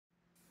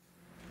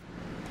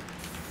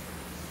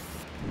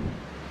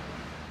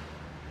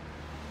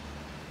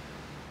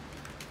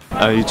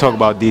You talk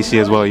about DC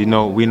as well. You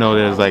know, we know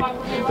there's like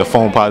the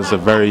Foamposites are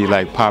very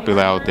like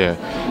popular out there.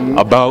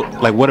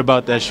 About like, what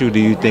about that shoe do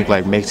you think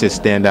like makes it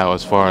stand out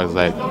as far as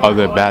like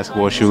other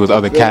basketball shoes,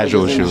 other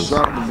casual shoes?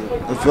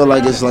 I feel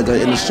like it's like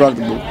an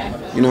indestructible.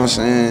 You know what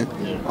I'm saying?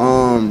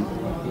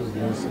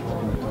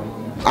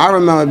 I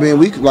remember being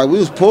we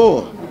was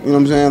poor. You know what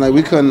I'm saying? Like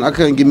I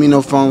couldn't get me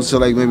no phones till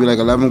like maybe like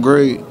 11th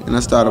grade, and I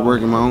started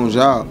working my own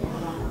job.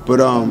 But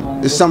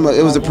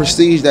it was a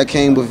prestige that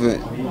came with it,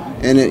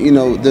 and it, you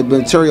know, the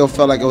material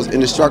felt like it was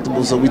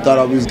indestructible, so we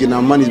thought we was getting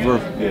our money's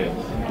worth.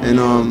 And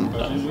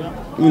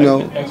you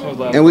know,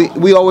 and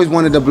we always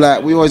wanted the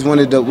black. We always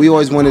wanted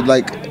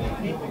like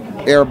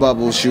air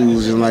bubble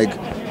shoes and like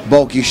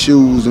bulky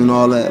shoes and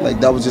all that. Like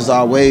that was just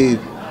our wave,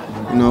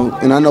 you know.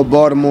 And I know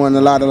Baltimore and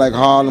a lot of like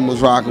Harlem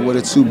was rocking with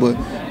it too, but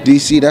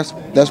DC, that's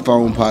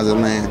Foamposite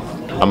land.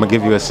 I'm gonna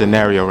give you a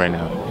scenario right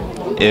now.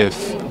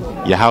 If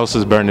your house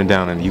is burning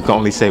down and you can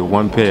only save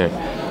one pair,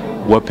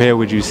 what pair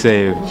would you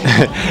save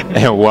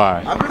and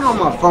why? I've been on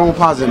my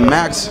Foamposite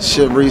Max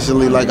shit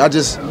recently. Like I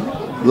just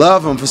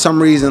love them for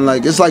some reason.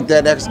 Like it's like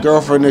that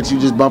ex-girlfriend that you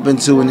just bump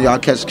into and y'all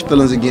catch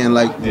feelings again.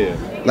 Like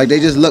like they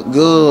just look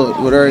good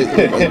with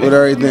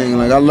everything.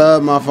 Like I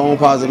love my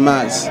Foamposite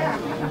Max,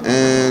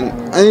 and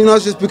you know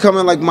it's just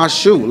becoming like my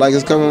shoe. Like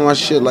it's becoming my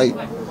shit. Like,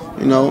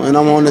 you know, and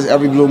I'm on this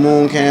Every Blue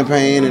Moon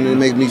campaign, and it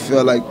makes me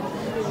feel like,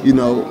 you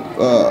know,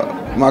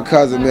 my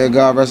cousin, man,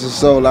 God rest his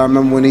soul. I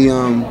remember when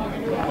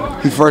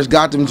he first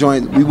got them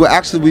joints. We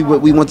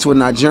went to a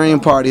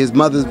Nigerian party, his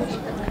mother's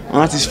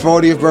auntie's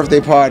 40th birthday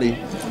party,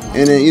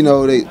 and then, you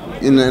know,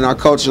 in our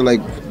culture,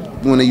 like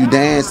when you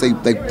dance,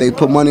 they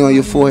put money on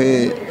your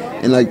forehead,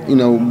 and like, you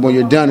know, when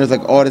you're done, there's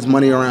like all this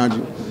money around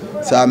you.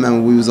 So I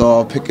remember we was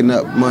all picking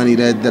up money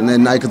that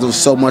night because there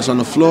was so much on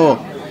the floor,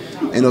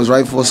 and it was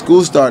right before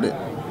school started.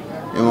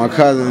 And my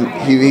cousin,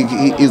 he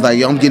was like,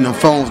 yo, I'm getting them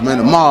phones, man,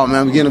 tomorrow, man,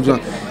 I'm getting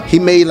them. He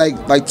made like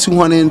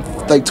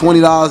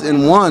 $220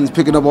 in ones,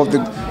 picking up off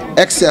the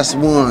excess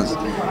ones.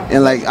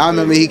 And like, I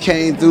remember he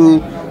came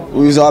through,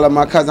 we was all at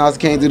my cousin's house,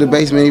 came through the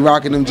basement, he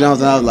rocking them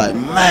jumps, and I was like,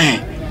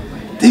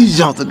 man, these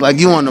jumps look like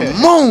you on the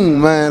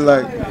moon, man.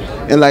 Like,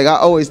 and like, I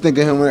always think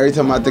of him every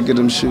time I think of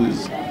them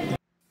shoes.